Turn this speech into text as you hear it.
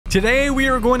Today we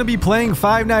are going to be playing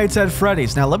Five Nights at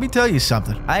Freddy's. Now let me tell you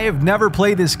something. I have never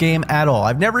played this game at all.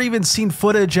 I've never even seen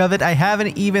footage of it. I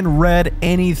haven't even read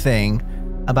anything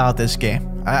about this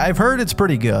game. I've heard it's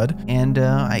pretty good, and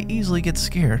I easily get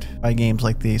scared by games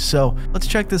like these. So let's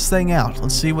check this thing out.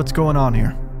 Let's see what's going on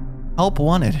here. Help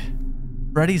wanted.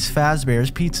 Freddy's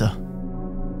Fazbear's Pizza.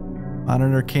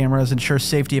 Monitor cameras, ensure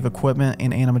safety of equipment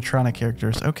and animatronic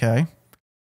characters. Okay.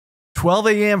 12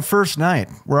 a.m. first night.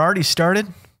 We're already started?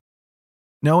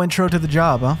 No intro to the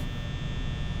job, huh?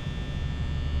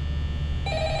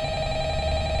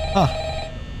 Huh.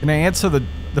 Can I answer the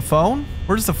phone?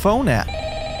 Where's the phone at?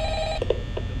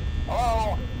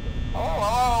 Hello?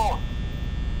 Hello?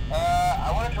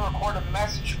 I wanted to record a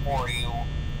message for you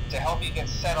to help you get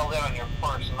settled in on your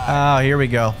first night. Oh, here we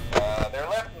go. They're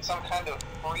left in some kind of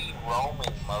free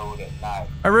roaming mode at night.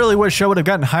 I really wish I would have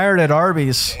gotten hired at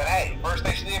Arby's. But hey, first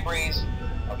station of the breeze.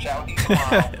 I'll chat with you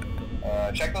tomorrow.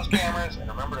 Check those cameras and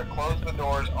remember to close the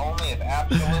doors only if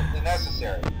absolutely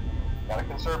necessary. Gotta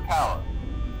conserve power.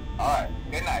 Alright,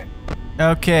 good night.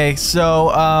 Okay,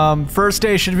 so, first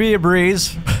station via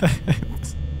breeze.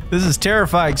 This is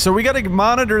terrifying. So we gotta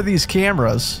monitor these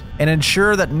cameras and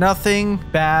ensure that nothing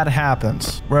bad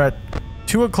happens. We're at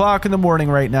 2 o'clock in the morning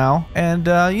right now, and,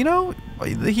 you know,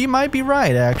 he might be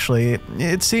right, actually.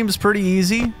 It seems pretty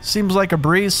easy. Seems like a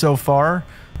breeze so far.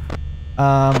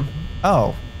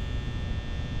 Oh.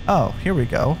 Oh, here we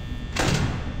go.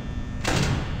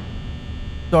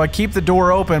 So I keep the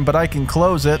door open, but I can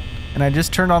close it. And I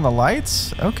just turned on the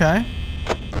lights? Okay.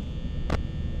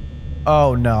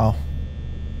 Oh, no.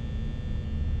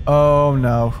 Oh,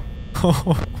 no.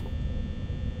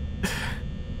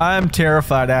 I'm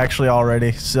terrified, actually,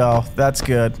 already. So, that's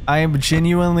good. I am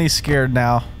genuinely scared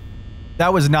now.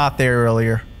 That was not there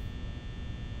earlier.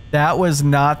 That was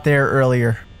not there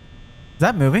earlier. Is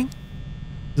that moving?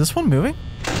 Is this one moving?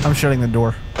 I'm shutting the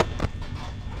door.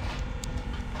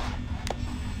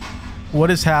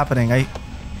 What is happening?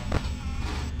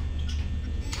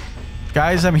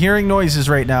 Guys, I'm hearing noises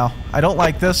right now. I don't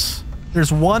like this.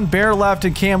 There's one bear left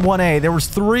in cam 1A. There was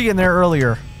 3 in there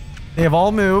earlier. They have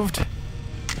all moved.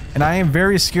 And I am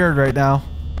very scared right now.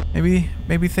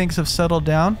 Maybe things have settled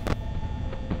down.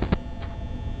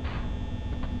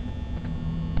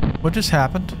 What just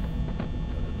happened?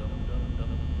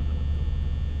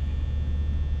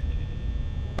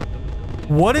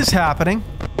 What is happening?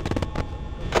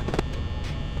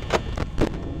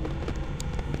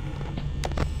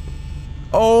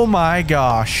 Oh my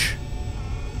gosh.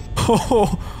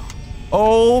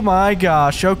 Oh my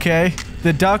gosh. Okay.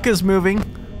 The duck is moving.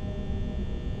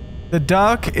 The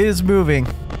duck is moving.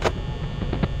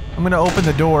 I'm gonna open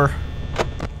the door.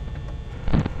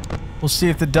 We'll see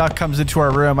if the duck comes into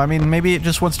our room. I mean, maybe it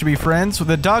just wants to be friends.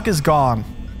 The duck is gone.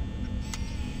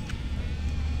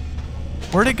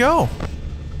 Where'd it go?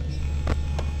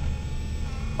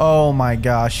 Oh my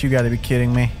gosh, you gotta be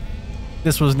kidding me.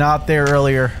 This was not there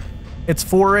earlier. It's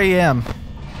 4 a.m.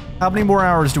 How many more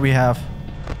hours do we have?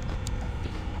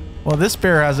 Well, this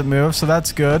bear hasn't moved, so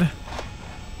that's good.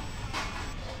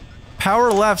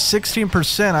 Power left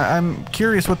 16%. I'm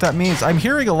curious what that means. I'm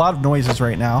hearing a lot of noises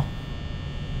right now.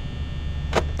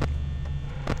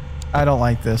 I don't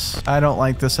like this. I don't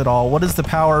like this at all. What does the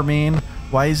power mean?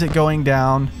 Why is it going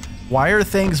down? Why are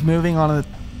things moving on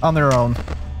their own?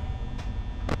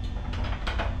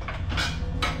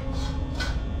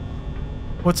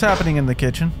 What's happening in the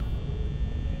kitchen?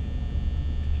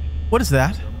 What is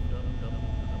that?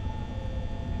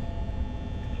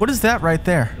 What is that right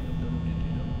there?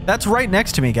 That's right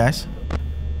next to me, guys.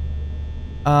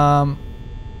 What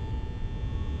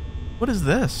is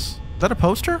this? Is that a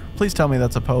poster? Please tell me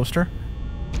that's a poster.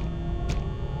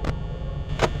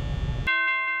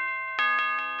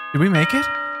 Did we make it?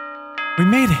 We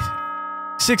made it.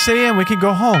 6 a.m. We can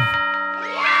go home.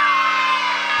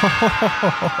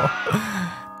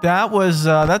 That was,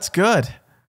 that's good.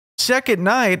 Second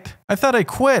night, I thought I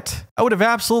quit. I would have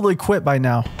absolutely quit by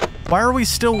now. Why are we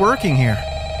still working here?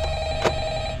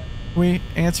 Can we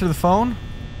answer the phone?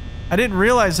 I didn't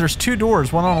realize there's 2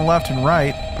 doors, one on the left and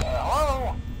right.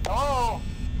 Hello? Hello?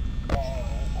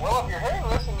 Well, if you're hearing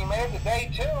this and you made it to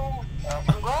day 2,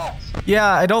 congrats.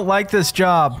 Yeah, I don't like this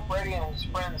job. Freddy and his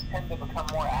friends tend to become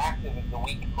more active as the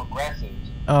week progresses.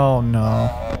 Oh,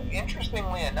 no.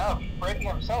 Interestingly enough, Freddy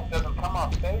himself doesn't come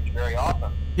off stage very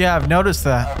often. Yeah, I've noticed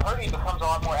that. I've heard he becomes a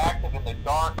lot more active in the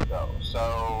dark, though.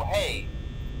 So, hey,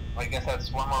 I guess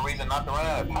that's one more reason not to run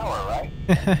out of power, right?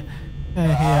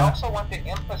 I also want to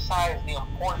emphasize the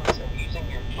importance of using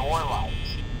your door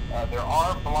lights. There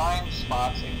are blind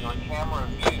spots in your camera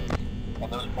view.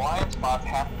 and those blind spots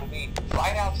happen to be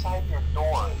right outside your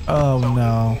doors. Oh, so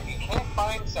no. If you can't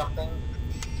find something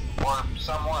or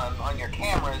someone on your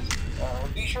cameras,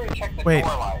 be sure to check the door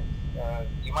light.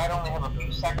 You might only have a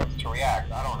few seconds to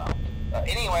react. I don't know.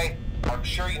 Anyway, I'm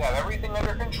sure you have everything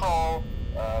under control.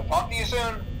 Talk to you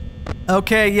soon.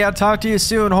 Okay, yeah, talk to you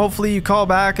soon. Hopefully you call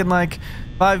back in like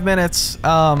 5 minutes.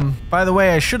 By the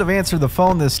way, I should have answered the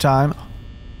phone this time.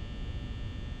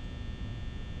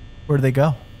 Where'd they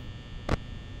go?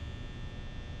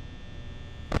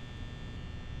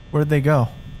 Where'd they go?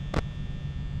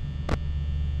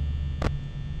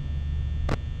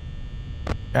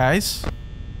 Guys?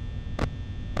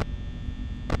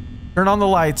 Turn on the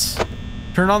lights.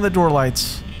 Turn on the door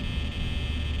lights.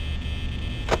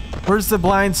 Where's the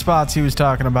blind spots he was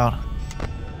talking about?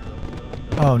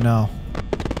 Oh no.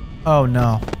 Oh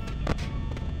no.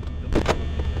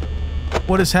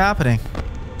 What is happening?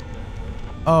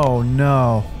 Oh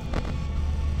no.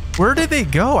 Where did they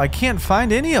go? I can't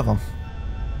find any of them.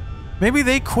 Maybe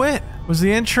they quit. Was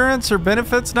the insurance or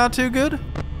benefits not too good?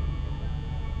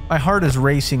 My heart is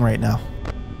racing right now.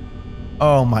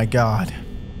 Oh my god.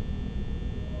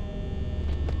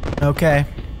 Okay.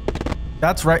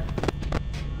 That's right.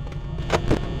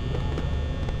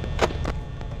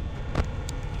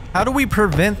 How do we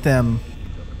prevent them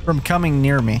from coming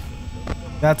near me?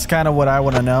 That's kind of what I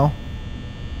want to know.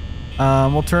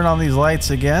 We'll turn on these lights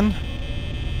again.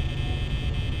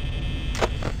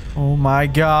 Oh my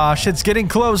gosh, it's getting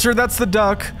closer. That's the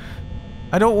duck.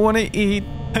 I don't want to eat.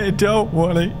 I don't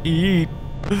want to eat.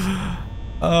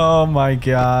 Oh my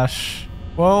gosh.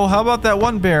 Well, how about that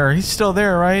one bear? He's still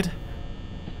there, right?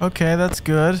 Okay, that's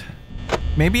good.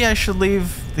 Maybe I should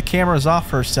leave the cameras off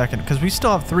for a second because we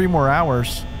still have 3 more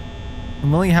hours.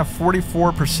 And we only have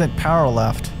 44% power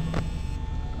left.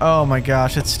 Oh my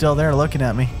gosh, it's still there looking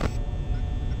at me.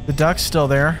 The duck's still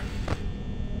there.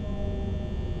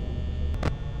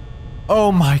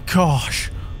 Oh my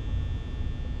gosh.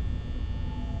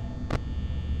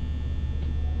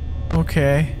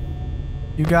 Okay.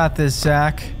 You got this,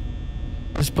 Zach.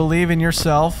 Just believe in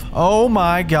yourself. Oh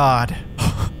my god.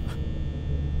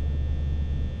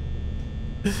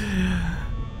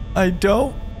 I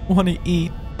don't want to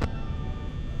eat.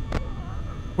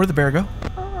 Where'd the bear go?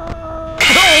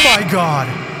 Oh my god!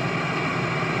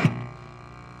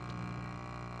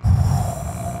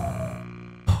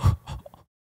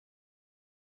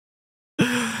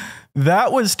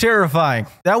 That was terrifying.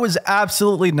 That was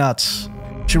absolutely nuts.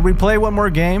 Should we play one more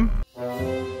game?